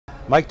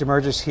Mike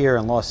Damergis here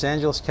in Los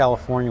Angeles,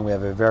 California. We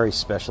have a very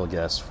special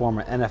guest,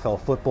 former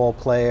NFL football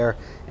player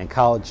and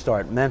college star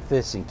at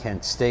Memphis and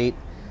Kent State,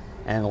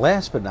 and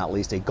last but not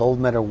least, a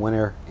gold medal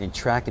winner in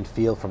track and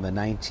field from the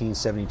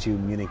 1972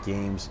 Munich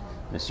Games,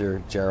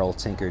 Mr. Gerald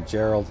Tinker.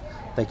 Gerald,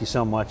 thank you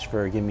so much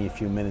for giving me a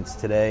few minutes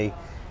today.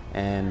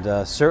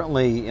 And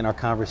certainly in our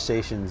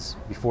conversations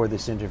before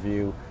this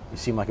interview, you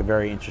seem like a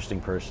very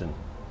interesting person.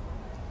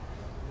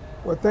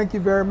 Well, thank you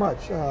very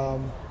much.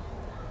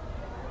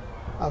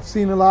 I've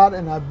seen a lot,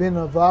 and I've been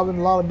involved in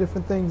a lot of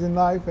different things in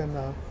life,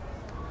 and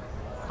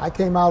I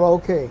came out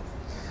okay.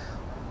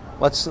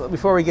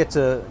 Before we get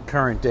to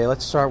current day,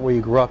 let's start where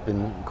you grew up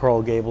in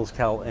Coral Gables,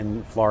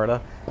 in Florida,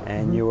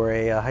 and you were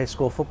a high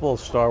school football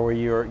star where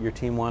your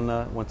team won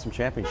some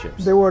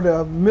championships. They were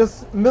the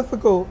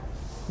mythical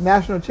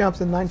national champs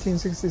in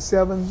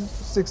 1967,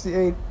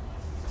 68,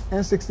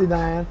 and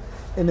 69,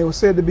 and they were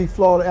said to be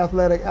Florida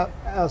Athletic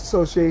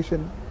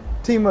Association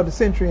Team of the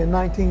Century in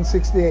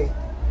 1968.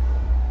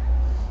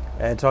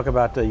 And talk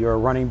about you were a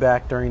running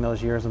back during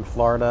those years in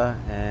Florida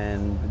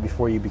and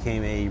before you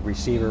became a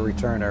receiver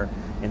returner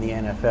in the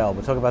NFL.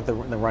 But talk about the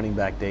running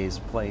back days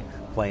playing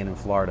in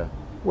Florida.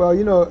 Well,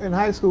 you know, in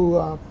high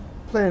school,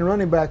 playing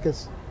running back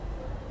is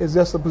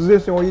just a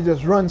position where you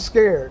just run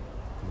scared,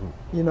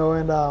 you know,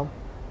 and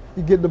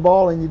you get the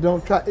ball and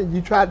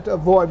you try to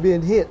avoid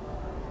being hit.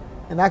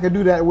 And I could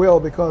do that well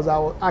because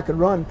I could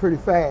run pretty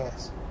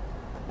fast.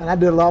 And I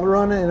did a lot of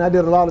running and I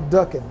did a lot of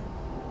ducking.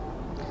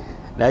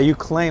 Now, you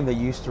claim that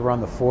you used to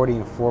run the 40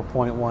 and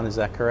 4.1, is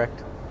that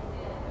correct?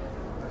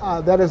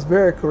 That is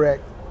very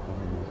correct.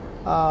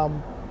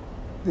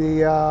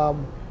 The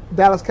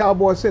Dallas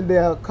Cowboys sent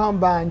their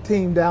combine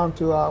team down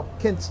to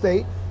Kent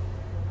State,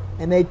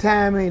 and they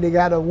timed me. They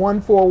got a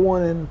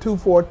 1.41 and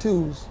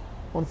 2.42s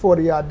on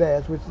 40-yard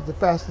dash, which is the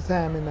fastest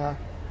time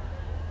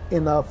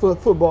in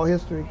football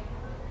history.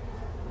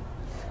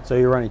 So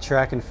you're running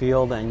track and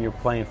field, and you're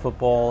playing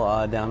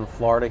football down in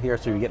Florida here,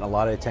 so you're getting a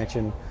lot of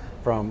attention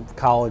from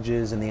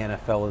colleges and the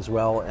NFL as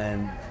well,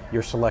 and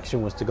your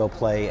selection was to go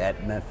play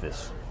at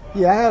Memphis.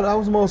 Yeah, I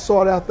was the most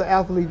sought-after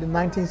athlete in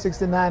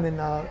 1969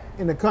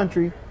 in the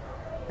country,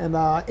 and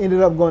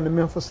ended up going to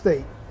Memphis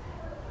State.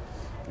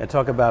 And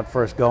talk about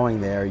first going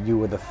there. You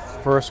were the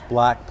first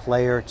black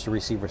player to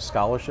receive a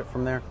scholarship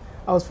from there?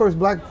 I was first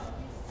black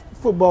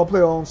football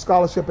player on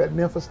scholarship at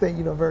Memphis State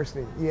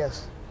University,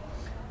 yes.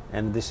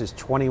 And this is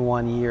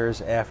 21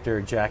 years after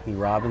Jackie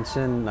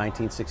Robinson,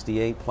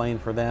 1968, playing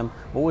for them.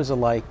 What was it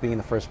like being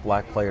the first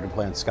black player to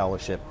play on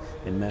scholarship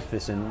in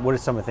Memphis, and what are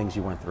some of the things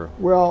you went through?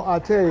 Well, I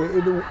tell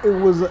you,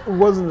 it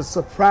wasn't a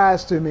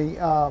surprise to me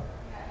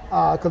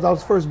because I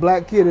was the first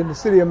black kid in the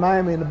city of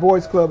Miami in the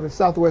boys club, the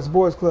Southwest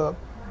Boys Club.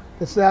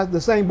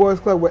 The same boys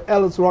club where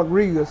Ellis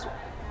Rodriguez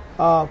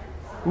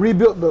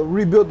rebuilt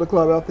the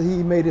club after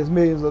he made his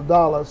millions of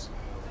dollars.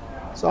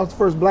 So I was the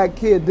first black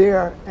kid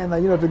there, and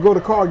you know, to go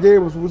to Coral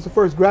Gables was the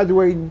first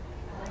graduating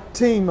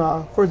team,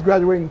 first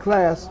graduating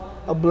class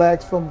of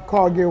blacks from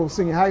Coral Gables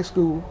Senior High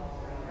School.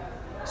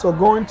 So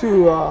going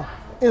to an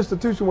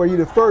institution where you're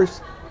the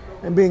first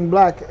and being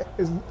black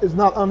is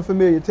not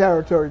unfamiliar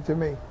territory to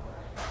me.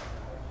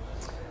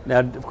 Now,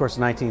 of course,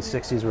 the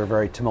 1960s were a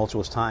very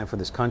tumultuous time for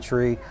this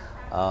country,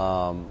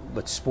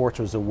 but sports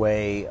was a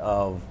way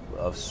of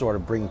sort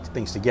of bringing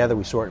things together.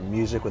 We saw it in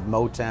music with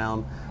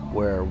Motown,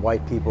 where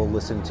white people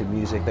listened to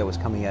music that was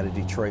coming out of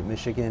Detroit,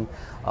 Michigan,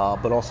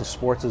 but also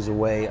sports as a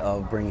way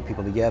of bringing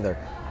people together.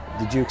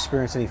 Did you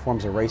experience any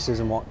forms of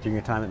racism during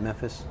your time at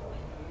Memphis?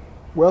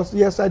 Well,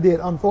 yes, I did.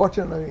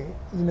 Unfortunately,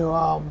 you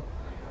know,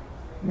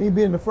 me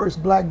being the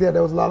first black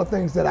there was a lot of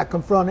things that I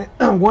confronted.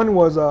 One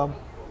was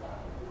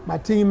my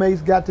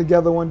teammates got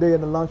together one day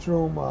in the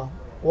lunchroom.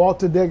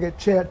 Walter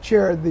Deggett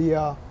chaired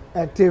the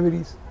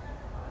activities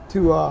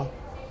to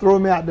throw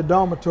me out the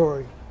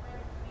dormitory.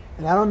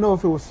 And I don't know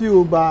if it was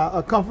fueled by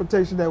a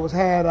confrontation that was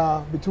had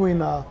between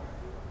the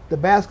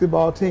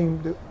basketball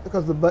team,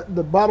 because the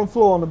bottom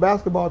floor on the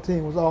basketball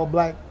team was all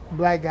black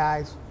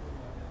guys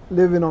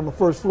living on the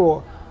first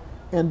floor.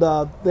 And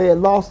they had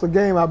lost the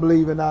game, I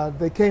believe, and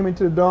they came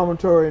into the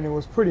dormitory and it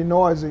was pretty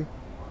noisy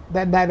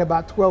that night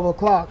about 12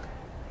 o'clock.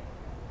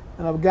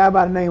 And a guy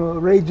by the name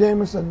of Ray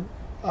Jameson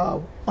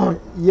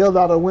yelled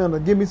out the window,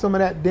 "Give me some of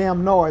that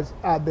damn noise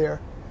out there."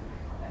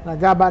 And a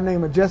guy by the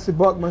name of Jesse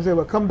Buckman said,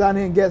 "Well, come down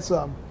here and get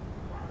some."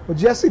 But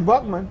Jesse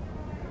Buckman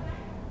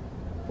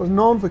was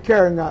known for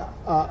carrying a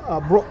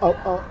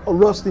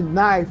rusty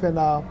knife,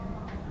 and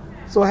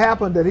so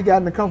happened that he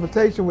got in a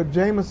confrontation with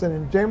Jameson,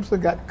 and Jameson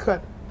got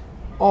cut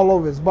all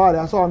over his body.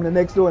 I saw him the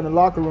next door in the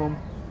locker room,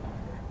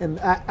 and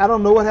I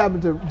don't know what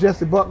happened to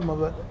Jesse Buckman,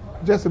 but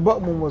Jesse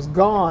Buckman was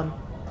gone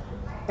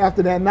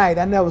after that night.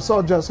 I never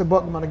saw Jesse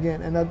Buckman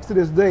again, and up to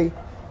this day,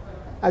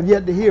 I've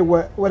yet to hear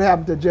what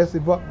happened to Jesse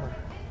Buckman.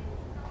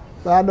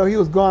 But I know he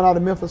was gone out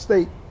of Memphis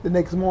State the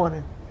next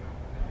morning.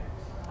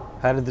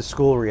 How did the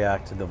school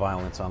react to the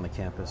violence on the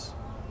campus?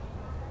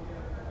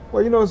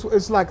 Well, you know,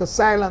 it's like a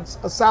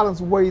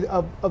silence way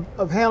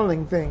of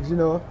handling things, you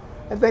know.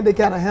 I think they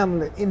kind of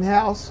handled it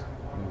in-house.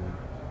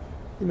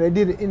 You know, they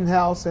did it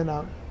in-house, and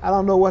I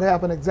don't know what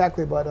happened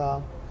exactly, but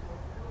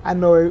I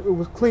know it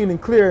was clean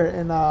and clear,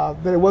 and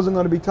that it wasn't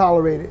going to be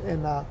tolerated.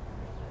 And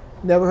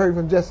never heard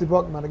from Jesse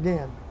Buckman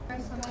again.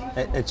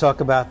 And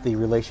talk about the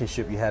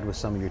relationship you had with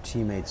some of your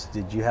teammates.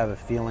 Did you have a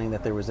feeling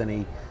that there was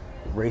any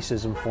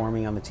racism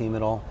forming on the team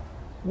at all?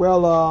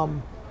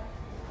 Well,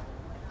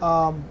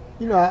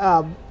 you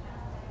know,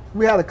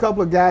 we had a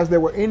couple of guys that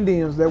were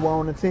Indians that were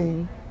on the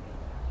team,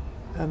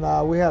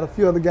 and we had a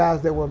few other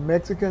guys that were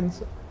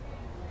Mexicans,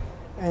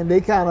 and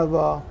they kind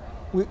of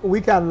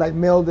we kind of like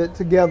melded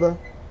together,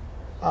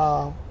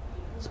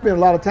 spent a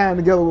lot of time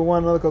together with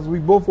one another because we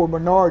both were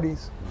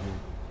minorities.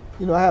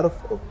 You know, I had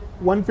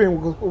one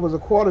friend was a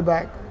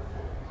quarterback.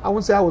 I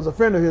wouldn't say I was a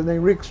friend of his,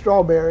 named Rick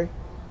Strawberry.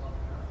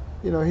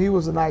 You know, he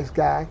was a nice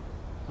guy.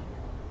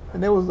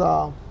 And there was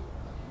a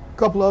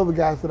couple of other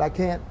guys that I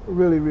can't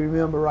really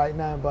remember right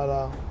now,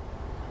 but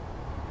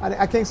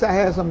I can't say I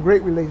had some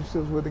great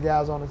relationships with the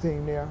guys on the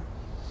team there.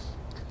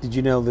 Did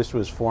you know this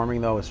was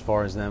forming, though, as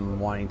far as them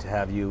wanting to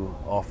have you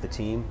off the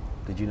team?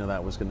 Did you know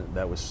that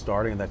was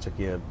starting, and that took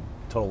you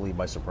totally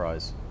by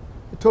surprise?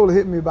 It totally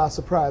hit me by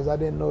surprise. I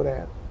didn't know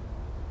that.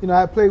 You know,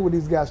 I played with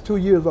these guys 2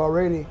 years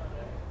already,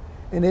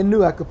 and they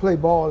knew I could play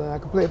ball, and I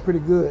could play it pretty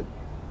good.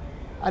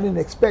 I didn't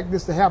expect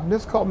this to happen.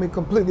 This caught me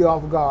completely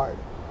off guard.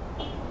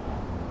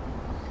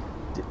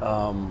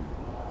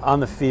 On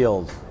the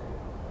field,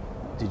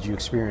 did you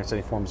experience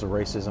any forms of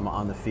racism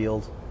on the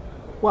field?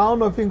 Well, I don't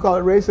know if you can call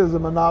it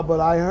racism or not,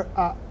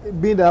 but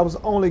being that I was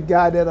the only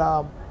guy that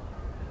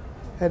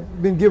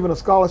had been given a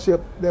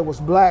scholarship that was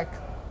black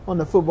on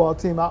the football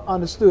team, I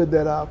understood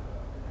that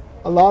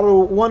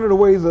one of the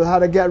ways of how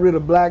they got rid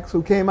of blacks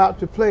who came out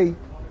to play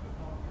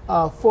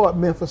for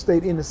Memphis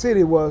State in the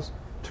city was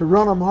to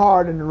run them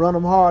hard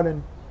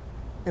and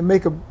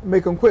make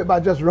them quit by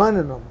just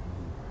running them.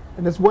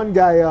 And this one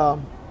guy,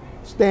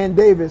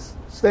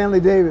 Stanley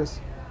Davis,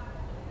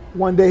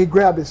 one day he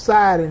grabbed his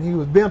side and he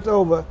was bent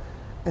over,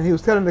 and he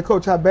was telling the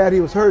coach how bad he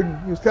was hurting.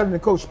 He was telling the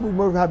coach, Smooth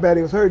Murphy, how bad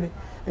he was hurting.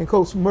 And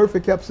Coach Murphy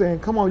kept saying,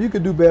 "Come on, you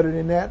can do better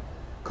than that.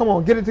 Come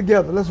on, get it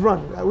together. Let's run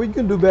it. We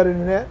can do better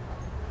than that."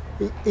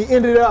 He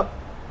ended up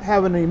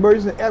having an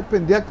emergency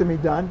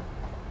appendectomy done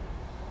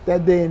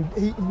that day, and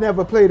he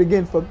never played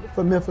again for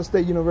Memphis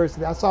State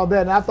University. I saw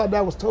that, and I thought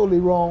that was totally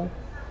wrong.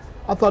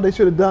 I thought they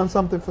should have done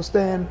something for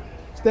Stan.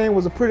 Stan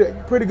was a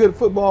pretty good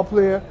football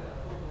player,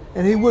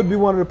 and he would be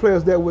one of the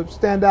players that would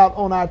stand out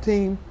on our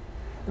team.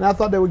 And I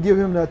thought they would give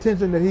him the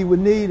attention that he would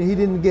need, and he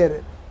didn't get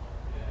it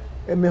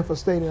at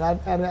Memphis State.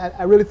 And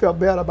I really felt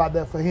bad about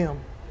that for him,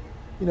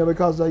 you know,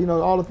 because you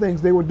know, all the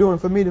things they were doing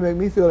for me to make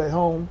me feel at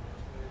home,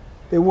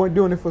 they weren't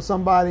doing it for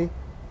somebody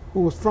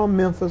who was from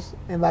Memphis.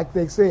 And like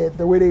they said,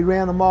 the way they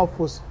ran them off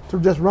was to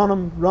just run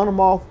them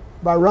off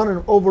by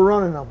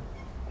overrunning them,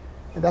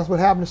 and that's what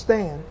happened to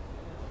Stan.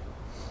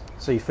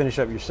 So you finish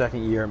up your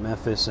second year at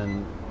Memphis,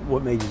 and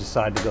what made you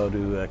decide to go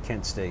to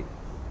Kent State?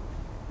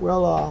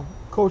 Well,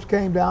 Coach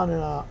came down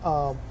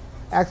and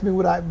asked me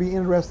would I be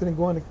interested in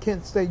going to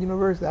Kent State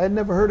University. I had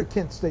never heard of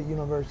Kent State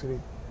University.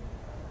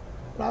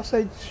 And I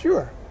said,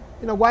 sure.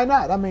 You know, why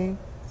not? I mean,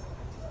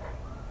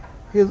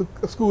 here's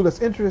a school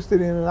that's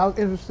interested in, and I was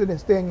interested in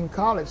staying in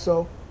college.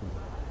 So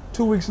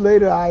 2 weeks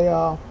later,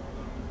 I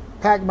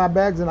packed my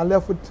bags and I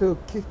left to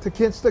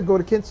Kent State, go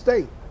to Kent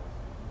State.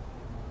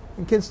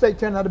 And Kent State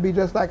turned out to be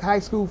just like high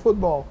school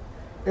football.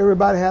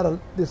 Everybody had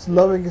this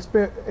loving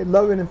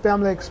and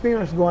family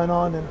experience going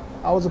on, and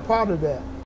I was a part of that.